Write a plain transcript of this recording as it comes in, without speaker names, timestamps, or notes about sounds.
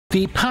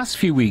The past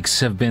few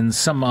weeks have been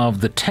some of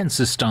the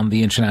tensest on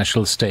the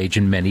international stage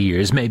in many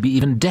years, maybe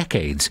even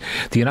decades.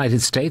 The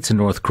United States and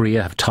North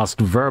Korea have tossed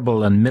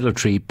verbal and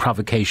military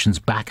provocations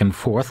back and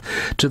forth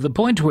to the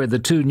point where the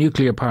two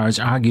nuclear powers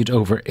argued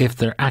over if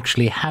there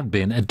actually had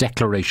been a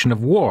declaration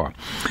of war.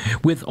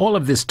 With all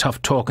of this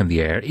tough talk in the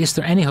air, is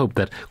there any hope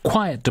that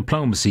quiet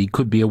diplomacy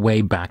could be a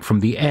way back from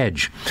the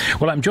edge?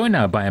 Well, I'm joined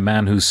now by a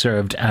man who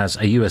served as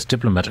a US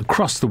diplomat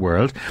across the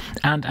world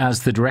and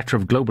as the Director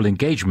of Global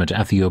Engagement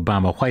at the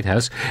Obama White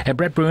House.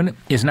 Brett Bruen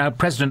is now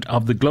president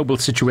of the Global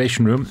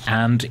Situation Room,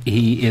 and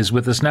he is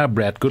with us now.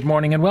 Brett, good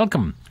morning and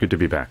welcome. Good to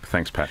be back.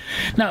 Thanks, Pat.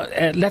 Now,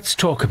 let's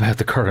talk about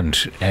the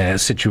current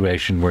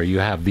situation where you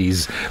have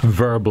these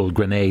verbal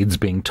grenades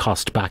being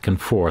tossed back and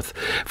forth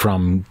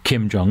from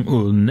Kim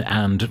Jong-un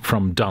and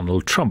from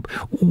Donald Trump.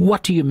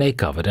 What do you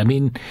make of it? I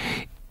mean,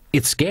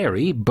 it's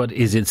scary, but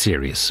is it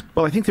serious?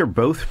 Well, I think they're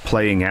both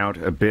playing out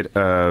a bit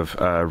of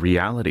a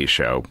reality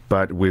show,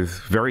 but with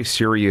very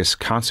serious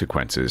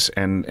consequences.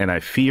 And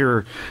I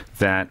fear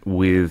that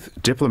with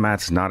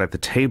diplomats not at the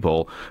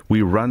table,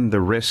 we run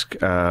the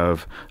risk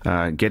of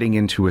getting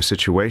into a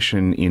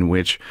situation in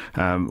which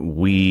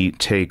we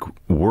take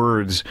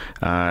words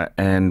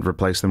and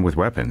replace them with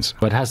weapons.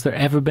 But has there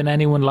ever been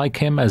anyone like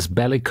him, as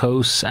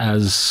bellicose,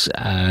 as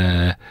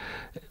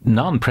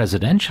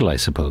non-presidential, I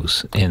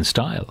suppose, in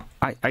style?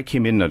 I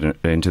came into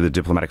the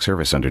diplomatic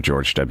service under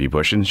George W.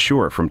 Bush, and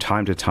sure, from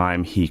time to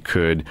time he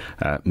could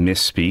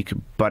misspeak,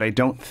 but I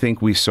don't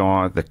think we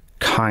saw the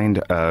kind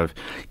of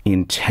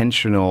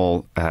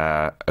intentional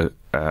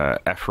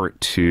effort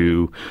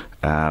to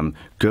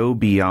go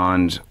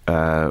beyond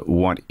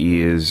what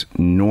is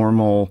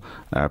normal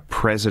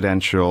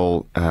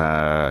presidential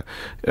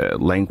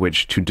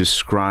language to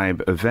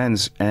describe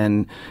events.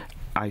 And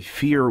I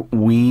fear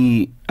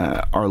we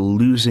are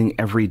losing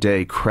every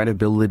day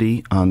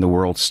credibility on the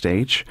world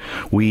stage.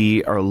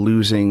 We are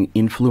losing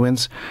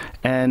influence,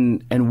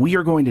 and we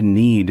are going to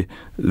need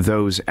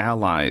those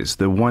allies,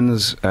 the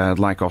ones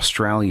like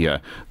Australia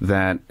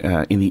that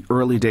in the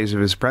early days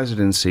of his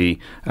presidency,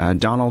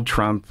 Donald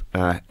Trump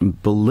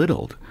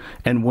belittled.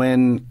 And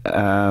when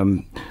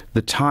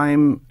the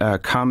time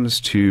comes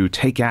to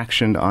take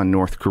action on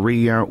North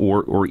Korea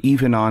or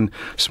even on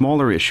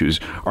smaller issues,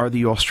 are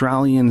the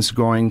Australians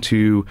going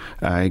to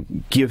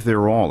give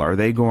their all? Are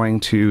they going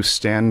to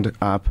stand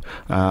up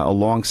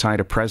alongside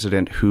a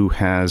president who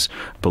has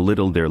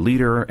belittled their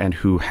leader and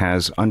who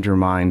has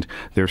undermined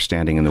their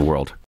standing in the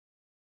world?